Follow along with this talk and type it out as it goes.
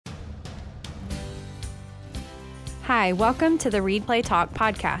Hi, welcome to the Read, Play, Talk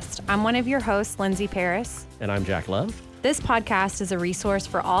podcast. I'm one of your hosts, Lindsay Paris. And I'm Jack Love. This podcast is a resource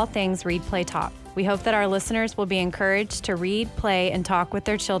for all things Read, Play, Talk. We hope that our listeners will be encouraged to read, play, and talk with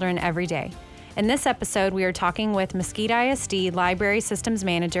their children every day. In this episode, we are talking with Mesquite ISD Library Systems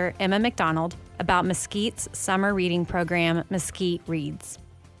Manager, Emma McDonald, about Mesquite's summer reading program, Mesquite Reads.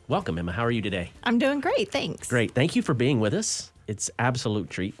 Welcome, Emma. How are you today? I'm doing great, thanks. Great. Thank you for being with us. It's an absolute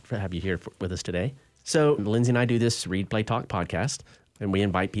treat to have you here with us today. So Lindsay and I do this Read, Play, Talk podcast, and we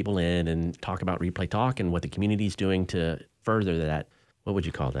invite people in and talk about Read, Play, Talk and what the community is doing to further that. What would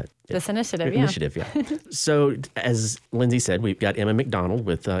you call that? This initiative, yeah. So as Lindsay said, we've got Emma McDonald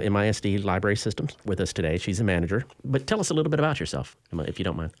with MISD Library Systems with us today. She's a manager. But tell us a little bit about yourself, Emma, if you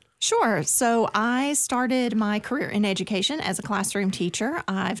don't mind. Sure. So I started my career in education as a classroom teacher.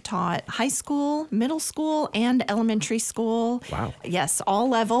 I've taught high school, middle school, and elementary school. Wow. Yes, all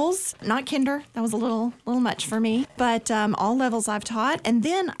levels. Not kinder. That was a little much for me. But all levels I've taught. And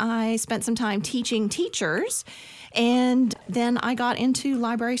then I spent some time teaching teachers. And then I got into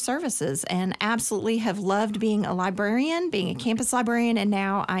library services and absolutely have loved being a librarian, being a campus librarian, and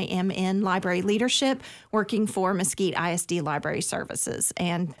now I am in library leadership working for Mesquite ISD Library Services.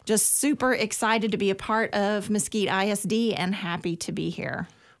 And just super excited to be a part of Mesquite ISD and happy to be here.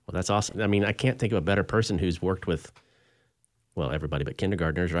 Well, that's awesome. I mean, I can't think of a better person who's worked with, well, everybody but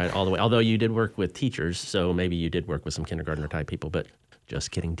kindergartners, right? All the way. Although you did work with teachers, so maybe you did work with some kindergartner type people, but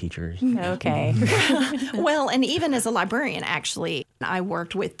just kidding, teachers. Okay. Well, and even as a librarian, actually, I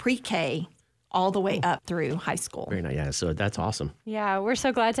worked with pre-K all the way up through high school. Very nice. Yeah, so that's awesome. Yeah, we're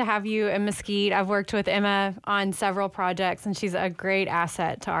so glad to have you in Mesquite. I've worked with Emma on several projects, and she's a great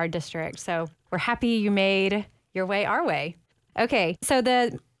asset to our district. So we're happy you made your way our way. Okay, so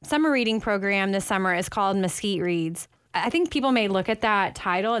the summer reading program this summer is called Mesquite Reads. I think people may look at that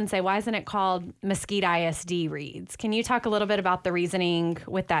title and say, why isn't it called Mesquite ISD Reads? Can you talk a little bit about the reasoning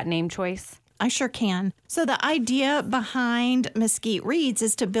with that name choice? I sure can. So the idea behind Mesquite Reads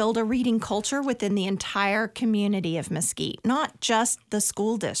is to build a reading culture within the entire community of Mesquite, not just the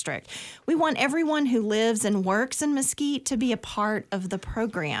school district. We want everyone who lives and works in Mesquite to be a part of the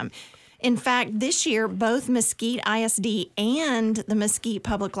program. In fact, this year, both Mesquite ISD and the Mesquite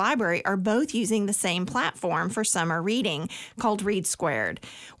Public Library are both using the same platform for summer reading called Read Squared.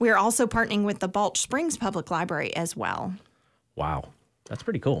 We are also partnering with the Balch Springs Public Library as well. Wow. That's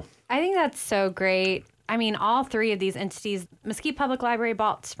pretty cool. I think that's so great. I mean, all three of these entities, Mesquite Public Library,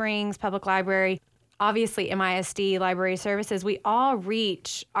 Balch Springs Public Library, obviously MISD Library Services, we all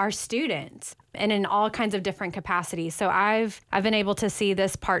reach our students and in all kinds of different capacities. So I've been able to see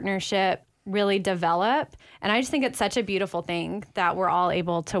this partnership really develop. And I just think it's such a beautiful thing that we're all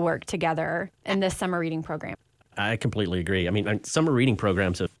able to work together in this summer reading program. I completely agree. I mean, summer reading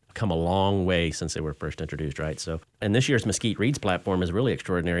programs have come a long way since they were first introduced, right? So, and this year's Mesquite Reads platform is really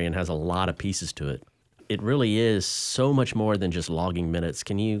extraordinary and has a lot of pieces to it. It really is so much more than just logging minutes.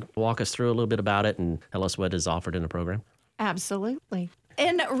 Can you walk us through a little bit about it and tell us what is offered in the program? Absolutely.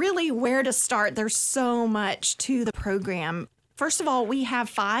 And really where to start, there's so much to the program. First of all, we have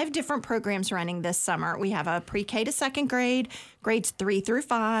 5 different programs running this summer. We have a pre-K to second grade, grades 3 through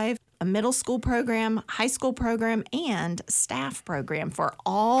 5, a middle school program, high school program, and staff program for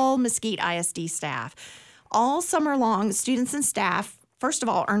all Mesquite ISD staff. All summer long, students and staff, first of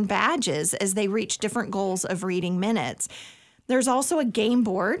all, earn badges as they reach different goals of reading minutes. There's also a game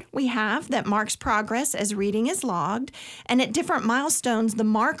board we have that marks progress as reading is logged, and at different milestones, the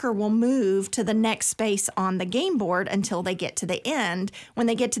marker will move to the next space on the game board until they get to the end. When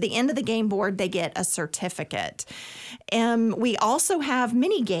they get to the end of the game board, they get a certificate. We also have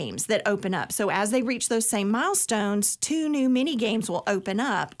mini games that open up. So as they reach those same milestones, 2 new mini games will open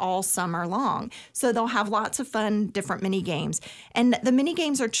up all summer long. So they'll have lots of fun, different mini games. And the mini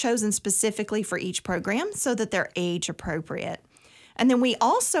games are chosen specifically for each program so that they're age appropriate. And then we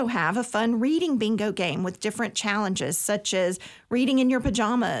also have a fun reading bingo game with different challenges, such as reading in your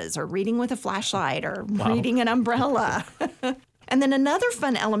pajamas or reading with a flashlight or reading an umbrella. And then another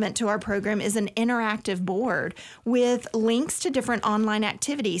fun element to our program is an interactive board with links to different online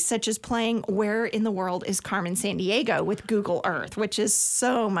activities, such as playing Where in the World is Carmen Sandiego with Google Earth, which is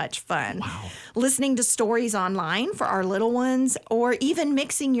so much fun. Wow. Listening to stories online for our little ones, or even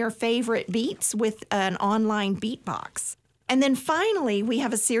mixing your favorite beats with an online beatbox. And then finally, we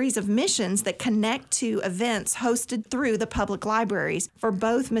have a series of missions that connect to events hosted through the public libraries for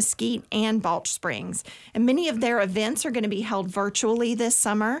both Mesquite and Balch Springs. And many of their events are going to be held virtually this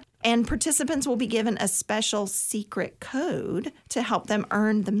summer, and participants will be given a special secret code to help them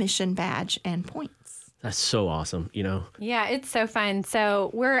earn the mission badge and points. That's so awesome, Yeah, it's so fun. So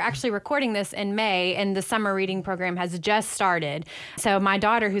we're actually recording this in May, and the summer reading program has just started. So my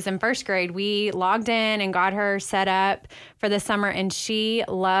daughter, who's in first grade, we logged in and got her set up for the summer, and she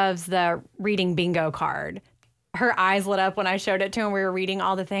loves the reading bingo card. Her eyes lit up when I showed it to her. We were reading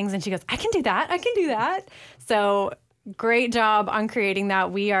all the things, and she goes, I can do that. I can do that. So great job on creating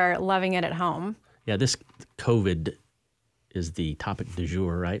that. We are loving it at home. Yeah, this COVID is the topic du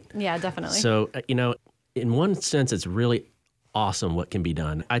jour, right? Yeah, definitely. So, in one sense, it's really awesome what can be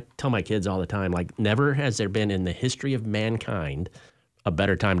done. I tell my kids all the time, like, never has there been in the history of mankind a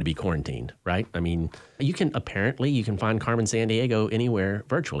better time to be quarantined, right? I mean, you can find Carmen Sandiego anywhere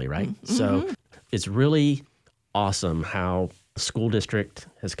virtually, right? Mm-hmm. So it's really awesome how the school district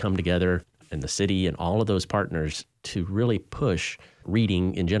has come together and the city and all of those partners to really push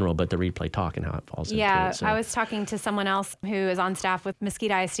reading in general, but the read, play, talk and how it falls into it. So. I was talking to someone else who is on staff with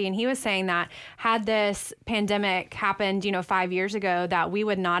Mesquite ISD, and he was saying that had this pandemic happened, 5 years ago, that we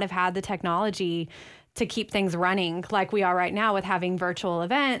would not have had the technology to keep things running like we are right now with having virtual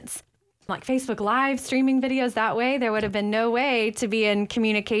events, like Facebook Live, streaming videos that way. There would have been no way to be in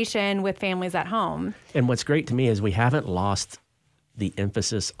communication with families at home. And what's great to me is we haven't lost the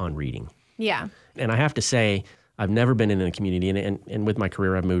emphasis on reading. Yeah. And I have to say, I've never been in a community, and with my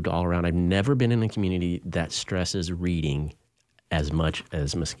career, I've moved all around. I've never been in a community that stresses reading as much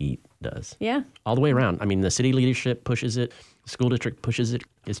as Mesquite does. Yeah. All the way around. I mean, the city leadership pushes it. The school district pushes it.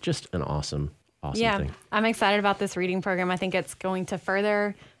 It's just an awesome thing. Yeah. I'm excited about this reading program. I think it's going to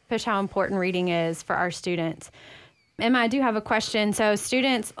further push how important reading is for our students. Emma, I do have a question. So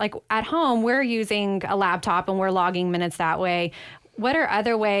students, like at home, we're using a laptop and we're logging minutes that way. What are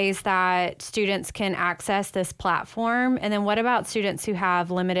other ways that students can access this platform? And then what about students who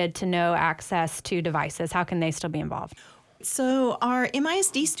have limited to no access to devices? How can they still be involved? So our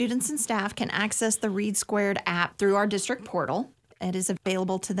MISD students and staff can access the Read Squared app through our district portal. It is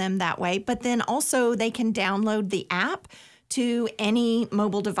available to them that way. But then also they can download the app to any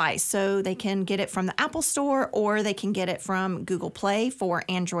mobile device. So they can get it from the Apple Store or they can get it from Google Play for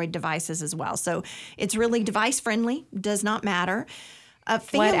Android devices as well. So it's really device friendly, does not matter.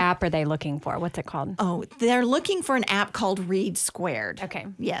 What app are they looking for? What's it called? Oh, they're looking for an app called Read Squared. Okay.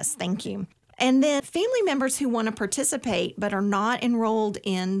 Yes, thank you. And then family members who want to participate but are not enrolled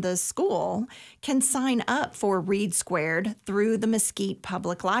in the school can sign up for Read Squared through the Mesquite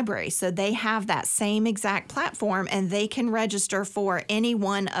Public Library. So they have that same exact platform and they can register for any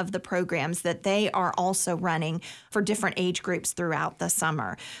one of the programs that they are also running for different age groups throughout the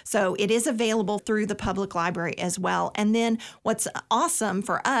summer. So it is available through the public library as well. And then what's awesome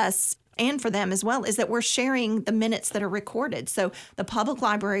for us and for them as well is that we're sharing the minutes that are recorded. So the public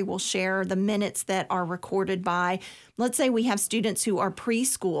library will share the minutes that are recorded by, let's say we have students who are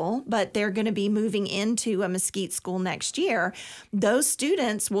preschool, but they're going to be moving into a Mesquite school next year. Those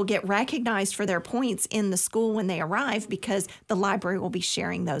students will get recognized for their points in the school when they arrive because the library will be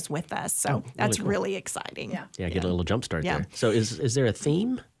sharing those with us. So that's cool. Really exciting. Yeah, get a little jump start there. So is there a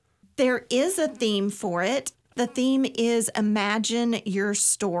theme? There is a theme for it. The theme is Imagine Your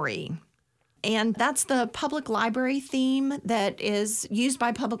Story. And that's the public library theme that is used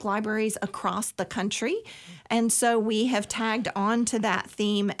by public libraries across the country. And so we have tagged on to that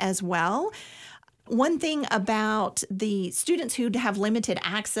theme as well. One thing about the students who have limited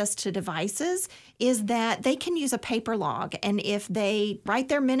access to devices is that they can use a paper log. And if they write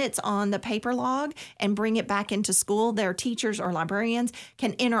their minutes on the paper log and bring it back into school, their teachers or librarians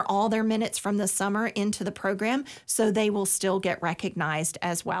can enter all their minutes from the summer into the program, so they will still get recognized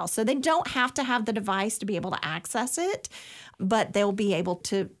as well. So they don't have to have the device to be able to access it, but they'll be able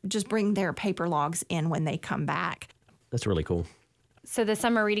to just bring their paper logs in when they come back. That's really cool. So the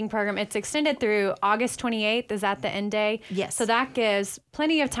summer reading program, it's extended through August 28th. Is that the end day? Yes. So that gives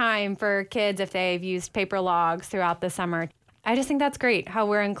plenty of time for kids if they've used paper logs throughout the summer. I just think that's great how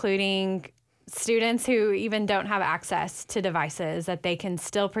we're including students who even don't have access to devices, that they can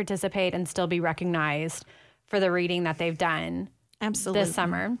still participate and still be recognized for the reading that they've done this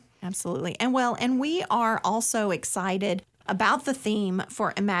summer. Absolutely. And we are also excited about the theme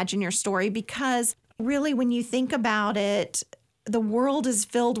for Imagine Your Story because really when you think about it, the world is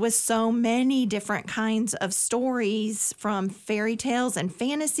filled with so many different kinds of stories, from fairy tales and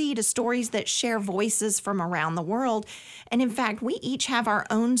fantasy to stories that share voices from around the world. And in fact, we each have our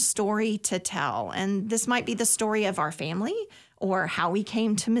own story to tell. And this might be the story of our family or how we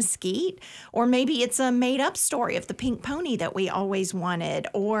came to Mesquite, or maybe it's a made-up story of the pink pony that we always wanted,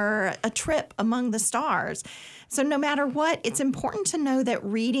 or a trip among the stars. So no matter what, it's important to know that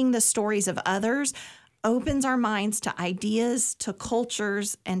reading the stories of others opens our minds to ideas, to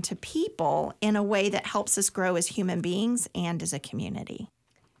cultures, and to people in a way that helps us grow as human beings and as a community.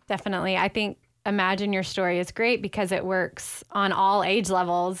 Definitely. I think Imagine Your Story is great because it works on all age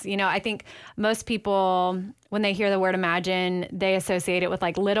levels. You know, I think most people, when they hear the word imagine, they associate it with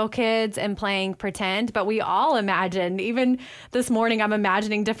like little kids and playing pretend, but we all imagine. Even this morning, I'm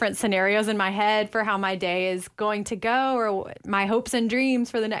imagining different scenarios in my head for how my day is going to go or my hopes and dreams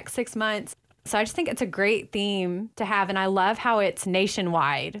for the next 6 months. So I just think it's a great theme to have. And I love how it's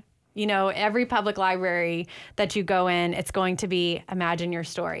nationwide. You know, every public library that you go in, it's going to be Imagine Your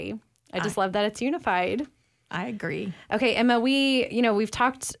Story. I just love that it's unified. I agree. Okay, Emma, we've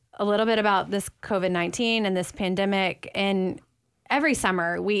talked a little bit about this COVID-19 and this pandemic, and every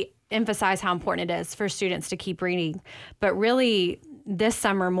summer we emphasize how important it is for students to keep reading. But really, this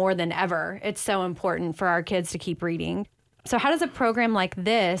summer more than ever, it's so important for our kids to keep reading. So how does a program like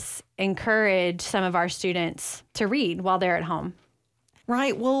this encourage some of our students to read while they're at home?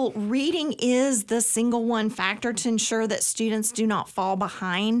 Right. Well, reading is the single one factor to ensure that students do not fall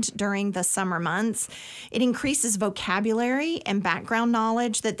behind during the summer months. It increases vocabulary and background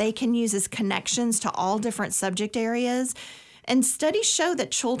knowledge that they can use as connections to all different subject areas. And studies show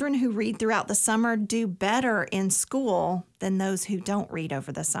that children who read throughout the summer do better in school than those who don't read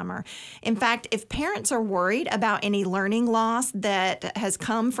over the summer. In fact, if parents are worried about any learning loss that has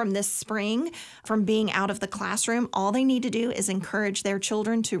come from this spring, from being out of the classroom, all they need to do is encourage their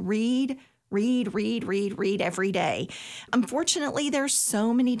children to read every day. Unfortunately, there's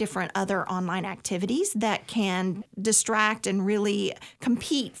so many different other online activities that can distract and really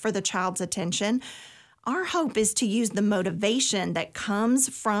compete for the child's attention. Our hope is to use the motivation that comes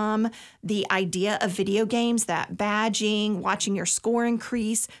from the idea of video games, that badging, watching your score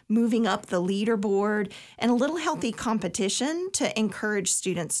increase, moving up the leaderboard, and a little healthy competition to encourage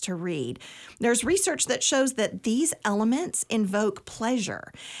students to read. There's research that shows that these elements invoke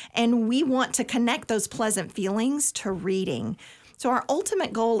pleasure, and we want to connect those pleasant feelings to reading. So our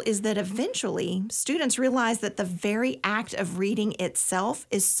ultimate goal is that eventually students realize that the very act of reading itself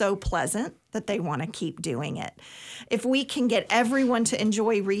is so pleasant that they want to keep doing it. If we can get everyone to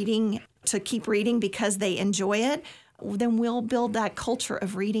enjoy reading, to keep reading because they enjoy it, then we'll build that culture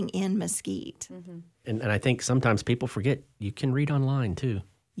of reading in Mesquite. Mm-hmm. And I think sometimes people forget you can read online too.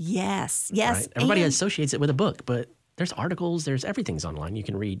 Yes. Right? Everybody associates it with a book, but there's articles, there's everything's online. You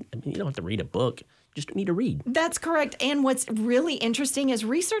can read. I mean, you don't have to read a book. You just need to read. That's correct. And what's really interesting is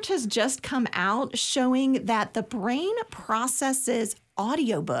research has just come out showing that the brain processes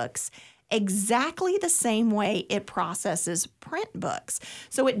audiobooks exactly the same way it processes print books.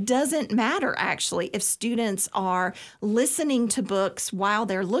 So it doesn't matter, actually, if students are listening to books while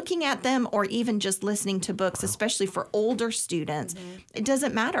they're looking at them or even just listening to books, especially for older students. Mm-hmm. It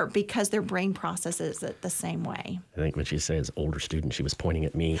doesn't matter because their brain processes it the same way. I think when she says older student, she was pointing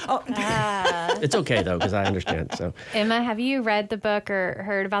at me. Oh. It's okay, though, because I understand. So, Emma, have you read the book or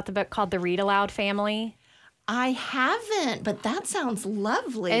heard about the book called The Read Aloud Family? I haven't, but that sounds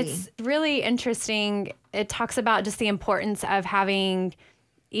lovely. It's really interesting. It talks about just the importance of having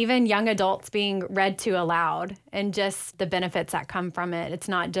even young adults being read to aloud and just the benefits that come from it. It's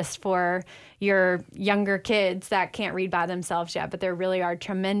not just for your younger kids that can't read by themselves yet, but there really are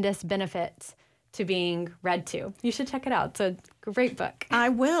tremendous benefits to being read to. You should check it out. It's a great book. I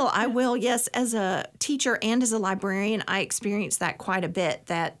will. Yes, as a teacher and as a librarian, I experience that quite a bit,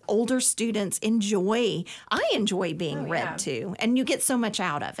 that older students enjoy being read to, and you get so much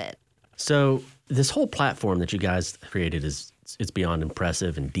out of it. So this whole platform that you guys created it's beyond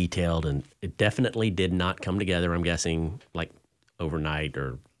impressive and detailed, and it definitely did not come together, I'm guessing, like overnight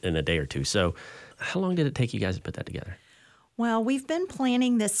or in a day or two. So how long did it take you guys to put that together? Well, we've been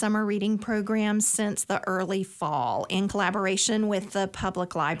planning this summer reading program since the early fall in collaboration with the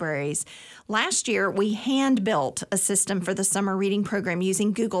public libraries. Last year, we hand-built a system for the summer reading program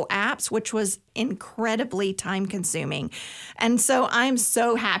using Google Apps, which was incredibly time-consuming. And so I'm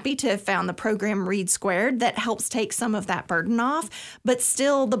so happy to have found the program Read Squared that helps take some of that burden off. But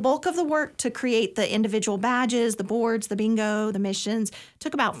still, the bulk of the work to create the individual badges, the boards, the bingo, the missions,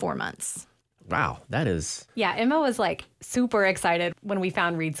 took about 4 months. Wow, that is... Yeah, Emma was like super excited when we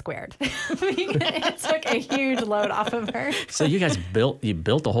found Read Squared. It took a huge load off of her. So you guys built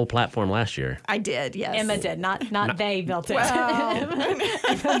the whole platform last year. I did, yes. Emma did, not they built it. Wow.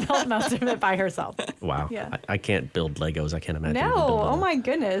 Emma built most of it by herself. Wow. Yeah. I can't build Legos. I can't imagine. No, oh my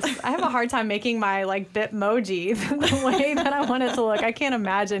goodness. I have a hard time making my like Bitmoji the way that I want it to look. I can't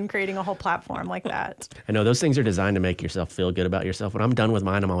imagine creating a whole platform like that. I know those things are designed to make yourself feel good about yourself. When I'm done with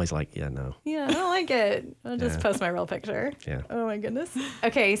mine, I'm always like, yeah, no. Yeah, I don't like it. I'll just post my real picture. sure. Yeah. Oh my goodness.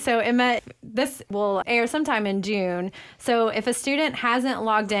 Okay, so Emma, this will air sometime in June. So if a student hasn't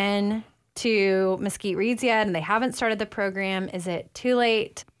logged in to Mesquite Reads yet and they haven't started the program, is it too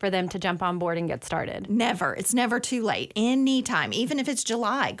late for them to jump on board and get started? Never. It's never too late. Anytime, even if it's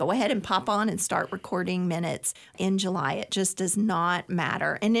July, go ahead and pop on and start recording minutes in July. It just does not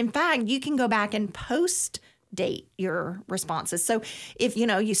matter. And in fact, you can go back and post date your responses. So if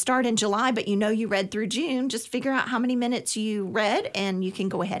you start in July, but you read through June, just figure out how many minutes you read and you can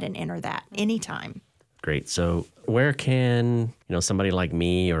go ahead and enter that anytime. Great. So where can, somebody like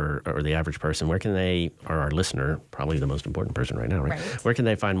me or the average person, where can they, or our listener, probably the most important person right now, right? Where can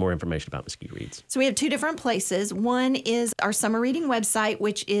they find more information about Mesquite Reads? So we have two different places. One is our summer reading website,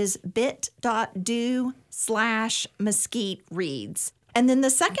 which is bit.do/Mesquite Reads. And then the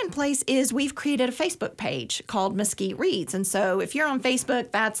second place is we've created a Facebook page called Mesquite Reads. And so if you're on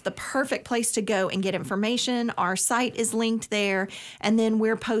Facebook, that's the perfect place to go and get information. Our site is linked there. And then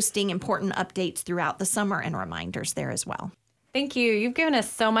we're posting important updates throughout the summer and reminders there as well. Thank you. You've given us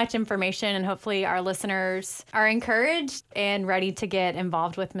so much information, and hopefully our listeners are encouraged and ready to get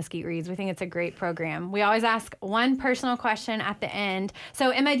involved with Mesquite Reads. We think it's a great program. We always ask one personal question at the end.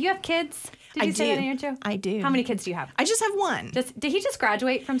 So, Emma, do you have kids? Did you say that in your intro? I do. How many kids do you have? I just have one. Did he just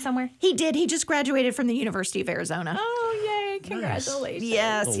graduate from somewhere? He did. He just graduated from the University of Arizona. Oh, yay. Congratulations.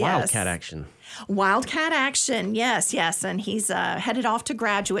 Yes, Wildcat action. Wildcat action. Yes. And he's headed off to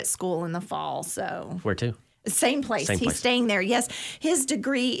graduate school in the fall. So Where to? Same place. He's staying there. Yes. His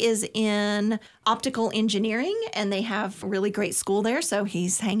degree is in optical engineering, and they have really great school there, so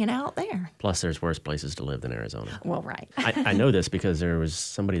he's hanging out there. Plus, there's worse places to live than Arizona. Well, right. I know this because there was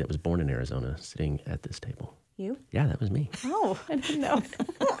somebody that was born in Arizona sitting at this table. You? Yeah, that was me. Oh, I didn't know.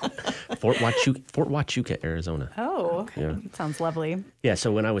 Fort Huachuca, Arizona. Oh, Yeah. Sounds lovely. Yeah,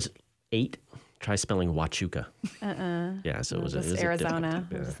 so when I was 8, try spelling Huachuca. Yeah, so it was Arizona.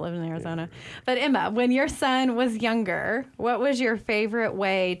 I just lived in Arizona. But Emma, when your son was younger, what was your favorite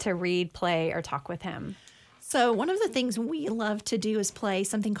way to read, play, or talk with him? So one of the things we love to do is play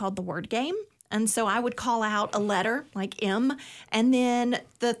something called the word game. And so I would call out a letter like M, and then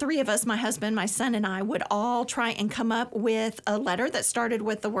the three of us, my husband, my son, and I, would all try and come up with a letter that started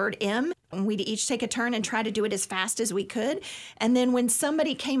with the word M. And we'd each take a turn and try to do it as fast as we could. And then when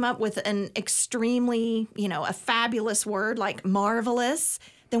somebody came up with an extremely, a fabulous word like marvelous,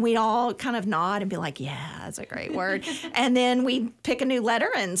 then we'd all kind of nod and be like, yeah, that's a great word. And then we'd pick a new letter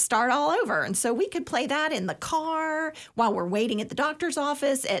and start all over. And so we could play that in the car, while we're waiting at the doctor's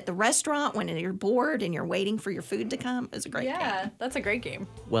office, at the restaurant, when you're bored and you're waiting for your food to come. It was a great game. Yeah, that's a great game.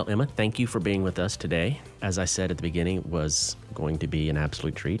 Well, Emma, thank you for being with us today. As I said at the beginning, it was going to be an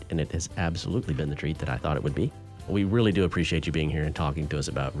absolute treat, and it has absolutely been the treat that I thought it would be. We really do appreciate you being here and talking to us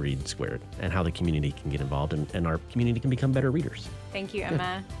about Read Squared and how the community can get involved and our community can become better readers. Thank you,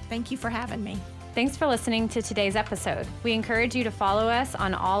 Emma. Thank you for having me. Thanks for listening to today's episode. We encourage you to follow us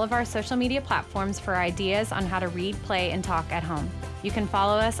on all of our social media platforms for ideas on how to read, play, and talk at home. You can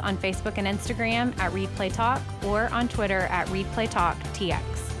follow us on Facebook and Instagram at Read Play Talk or on Twitter at Read Play Talk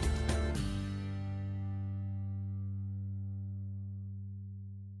TX.